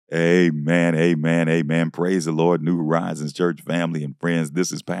Amen, amen, amen. Praise the Lord, New Horizons Church family and friends.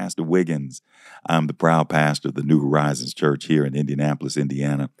 This is Pastor Wiggins. I'm the proud pastor of the New Horizons Church here in Indianapolis,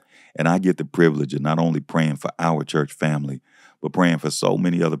 Indiana. And I get the privilege of not only praying for our church family, but praying for so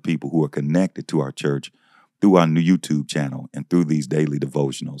many other people who are connected to our church through our new YouTube channel and through these daily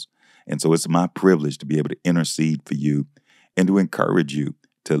devotionals. And so it's my privilege to be able to intercede for you and to encourage you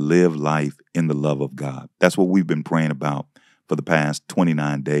to live life in the love of God. That's what we've been praying about for the past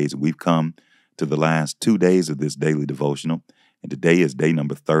 29 days. We've come to the last 2 days of this daily devotional, and today is day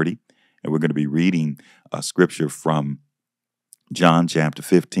number 30, and we're going to be reading a scripture from John chapter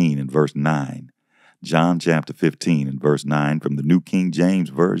 15 and verse 9. John chapter 15 and verse 9 from the New King James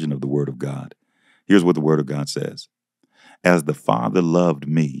Version of the Word of God. Here's what the Word of God says. As the Father loved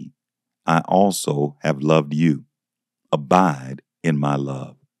me, I also have loved you. Abide in my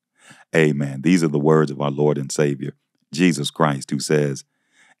love. Amen. These are the words of our Lord and Savior, Jesus Christ, who says,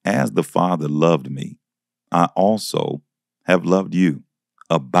 as the Father loved me, I also have loved you.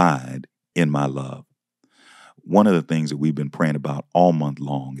 Abide in my love. One of the things that we've been praying about all month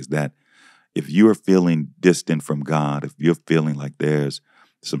long is that if you're feeling distant from God, if you're feeling like there's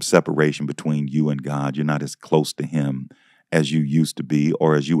some separation between you and God, you're not as close to Him as you used to be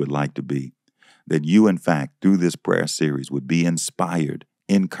or as you would like to be, that you, in fact, through this prayer series would be inspired,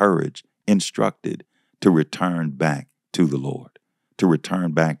 encouraged, instructed to return back to the Lord, to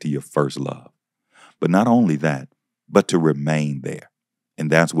return back to your first love. But not only that, but to remain there. And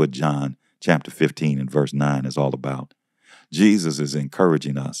that's what John chapter 15 and verse 9 is all about. Jesus is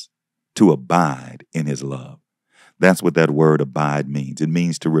encouraging us to abide in His love. That's what that word abide means. It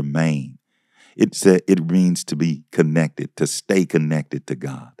means to remain. It means to be connected, to stay connected to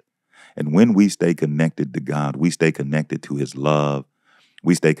God. And when we stay connected to God, we stay connected to His love.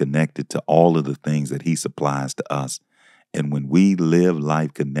 We stay connected to all of the things that He supplies to us. And when we live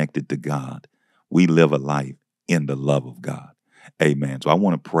life connected to God, we live a life in the love of God. Amen. So I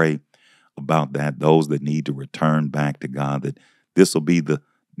want to pray about that, those that need to return back to God, that this will be the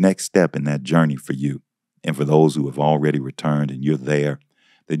next step in that journey for you. And for those who have already returned and you're there,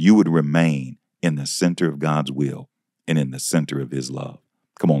 that you would remain in the center of God's will and in the center of His love.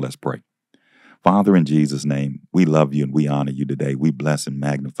 Come on, let's pray. Father, in Jesus' name, we love you and we honor you today. We bless and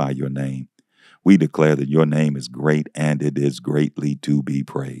magnify your name. We declare that your name is great and it is greatly to be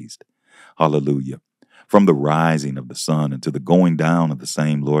praised. Hallelujah. From the rising of the sun and to the going down of the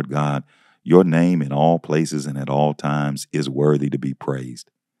same, Lord God, your name in all places and at all times is worthy to be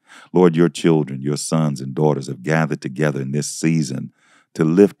praised. Lord, your children, your sons and daughters have gathered together in this season to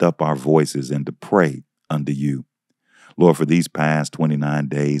lift up our voices and to pray unto you. Lord, for these past 29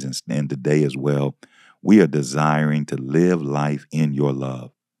 days and today as well, we are desiring to live life in your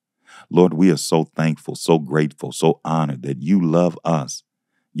love. Lord, we are so thankful, so grateful, so honored that you love us.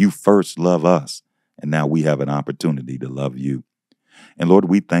 You first love us, and now we have an opportunity to love you. And Lord,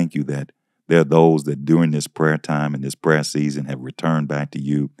 we thank you that there are those that during this prayer time and this prayer season have returned back to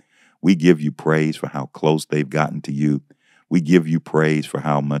you. We give you praise for how close they've gotten to you. We give you praise for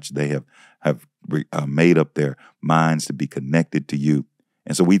how much they have made up their minds to be connected to you.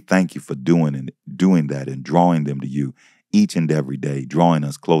 And so we thank you for doing that and drawing them to you each and every day, drawing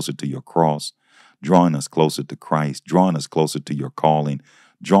us closer to your cross, drawing us closer to Christ, drawing us closer to your calling,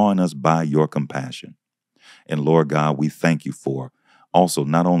 drawing us by your compassion. And Lord God, we thank you for also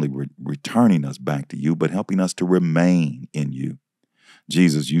not only returning us back to you, but helping us to remain in you.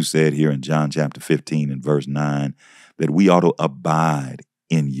 Jesus, you said here in John chapter 15 and verse 9 that we ought to abide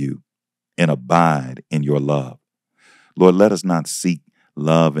in you and abide in your love. Lord, let us not seek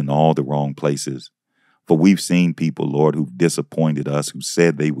love in all the wrong places. For we've seen people, Lord, who've disappointed us, who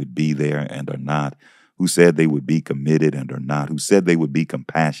said they would be there and are not, who said they would be committed and are not, who said they would be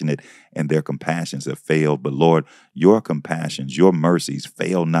compassionate and their compassions have failed. But Lord, your compassions, your mercies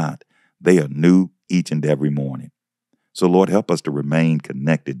fail not. They are new each and every morning. So Lord, help us to remain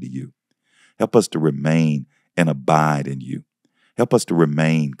connected to you. Help us to remain and abide in you. Help us to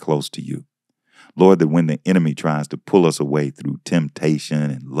remain close to you. Lord, that when the enemy tries to pull us away through temptation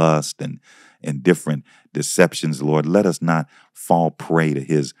and lust and different deceptions, Lord, let us not fall prey to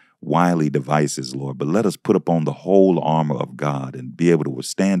his wily devices, Lord, but let us put upon the whole armor of God and be able to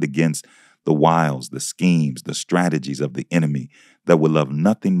withstand against the wiles, the schemes, the strategies of the enemy that will love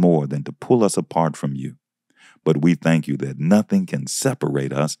nothing more than to pull us apart from you. But we thank you that nothing can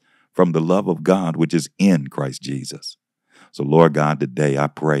separate us from the love of God, which is in Christ Jesus. So, Lord God, today I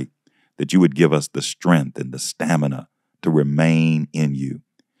pray that you would give us the strength and the stamina to remain in you.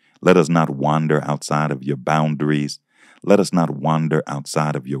 Let us not wander outside of your boundaries. Let us not wander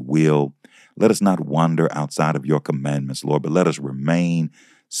outside of your will. Let us not wander outside of your commandments, Lord, but let us remain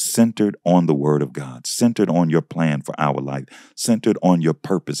centered on the Word of God, centered on your plan for our life, centered on your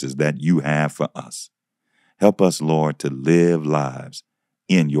purposes that you have for us. Help us, Lord, to live lives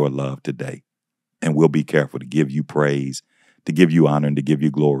in your love today. And we'll be careful to give you praise, to give you honor, and to give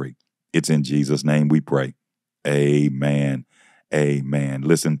you glory. It's in Jesus' name we pray. Amen. Amen.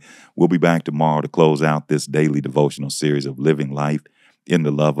 Listen, we'll be back tomorrow to close out this daily devotional series of living life in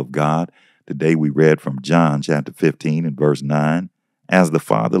the love of God. Today we read from John chapter 15 and verse 9. As the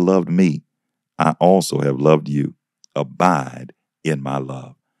Father loved me, I also have loved you. Abide in my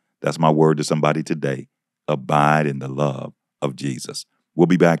love. That's my word to somebody today. Abide in the love of Jesus. We'll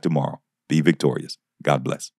be back tomorrow. Be victorious. God bless.